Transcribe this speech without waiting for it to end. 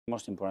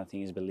Most important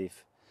thing is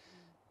belief.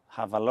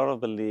 Have a lot of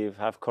belief,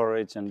 have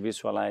courage, and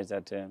visualize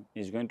that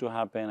it's going to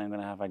happen. I'm going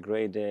to have a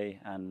great day,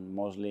 and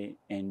mostly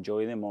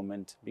enjoy the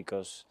moment,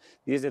 because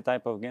this is the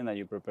type of game that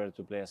you prepare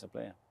to play as a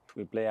player. If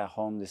we play at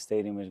home, the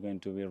stadium is going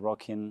to be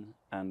rocking,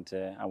 and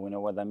we know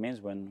what that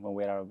means when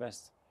we're at our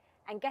best.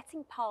 And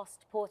getting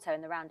past Porto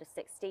in the round of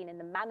 16 in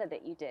the manner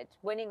that you did,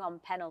 winning on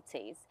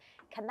penalties,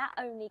 can that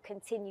only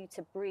continue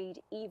to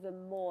breed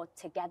even more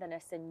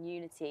togetherness and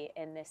unity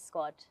in this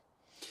squad?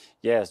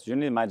 Yes, you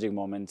need magic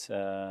moments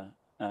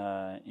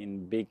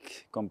in big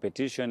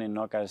competition, in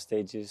knockout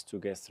stages, to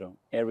get through.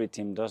 Every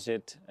team does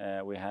it.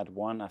 We had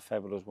one, a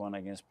fabulous one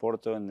against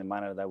Porto in the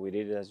manner that we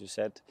did it, as you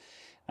said.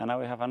 And now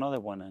we have another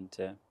one,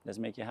 and let's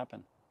make it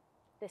happen.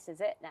 This is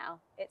it now.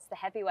 It's the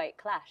heavyweight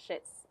clash.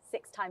 It's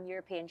six-time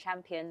European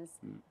champions,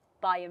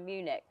 Bayern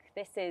Munich.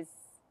 This is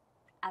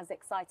as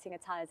exciting a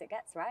tie as it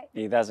gets, right?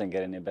 It doesn't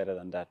get any better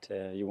than that.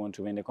 You want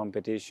to win the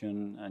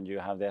competition, and you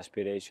have the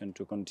aspiration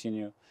to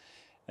continue.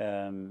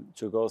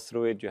 To go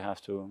through it, you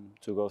have to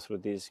go through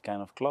these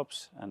kind of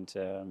clubs, and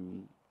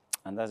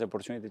that's the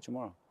opportunity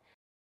tomorrow.